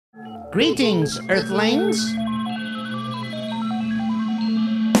Greetings, Earthlings!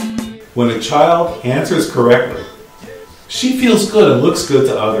 When a child answers correctly, she feels good and looks good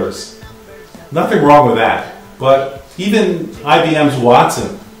to others. Nothing wrong with that, but even IBM's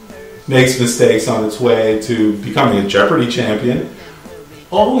Watson makes mistakes on its way to becoming a Jeopardy champion.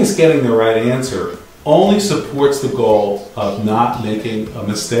 Always getting the right answer only supports the goal of not making a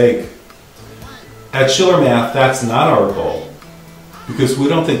mistake. At Shiller Math, that's not our goal, because we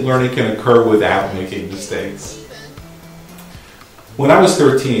don't think learning can occur without making mistakes. When I was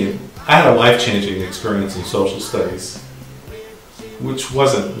 13, I had a life-changing experience in social studies, which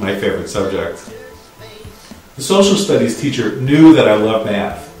wasn't my favorite subject. The social studies teacher knew that I loved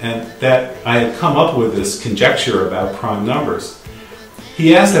math and that I had come up with this conjecture about prime numbers.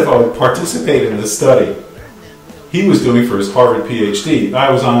 He asked if I would participate in this study he was doing for his Harvard PhD.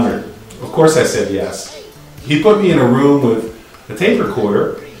 I was honored. Of course I said yes. He put me in a room with a tape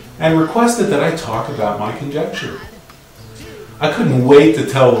recorder and requested that I talk about my conjecture. I couldn't wait to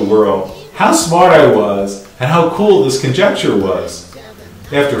tell the world how smart I was and how cool this conjecture was.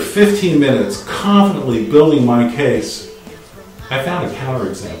 After 15 minutes confidently building my case, I found a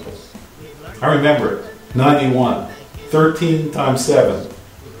counterexample. I remember it, 91, 13 times 7.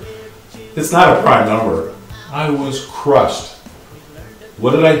 It's not a prime number. I was crushed.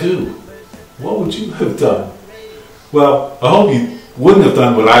 What did I do? What would you have done? Well, I hope you wouldn't have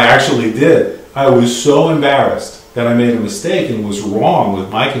done what I actually did. I was so embarrassed that I made a mistake and was wrong with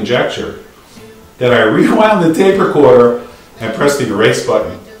my conjecture that I rewound the tape recorder and pressed the erase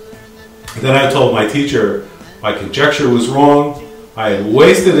button. Then I told my teacher my conjecture was wrong, I had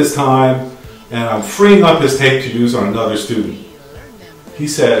wasted his time, and I'm freeing up his tape to use on another student. He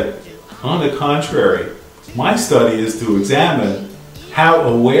said, on the contrary, my study is to examine how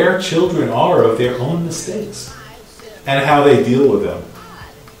aware children are of their own mistakes and how they deal with them.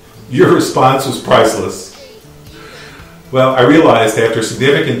 Your response was priceless. Well, I realized after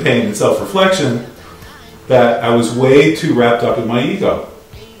significant pain and self-reflection that I was way too wrapped up in my ego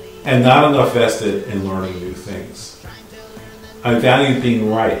and not enough vested in learning new things. I valued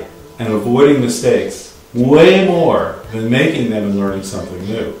being right and avoiding mistakes way more than making them and learning something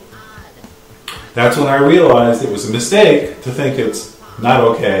new. That's when I realized it was a mistake to think it's not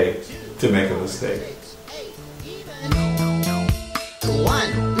okay to make a mistake.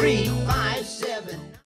 1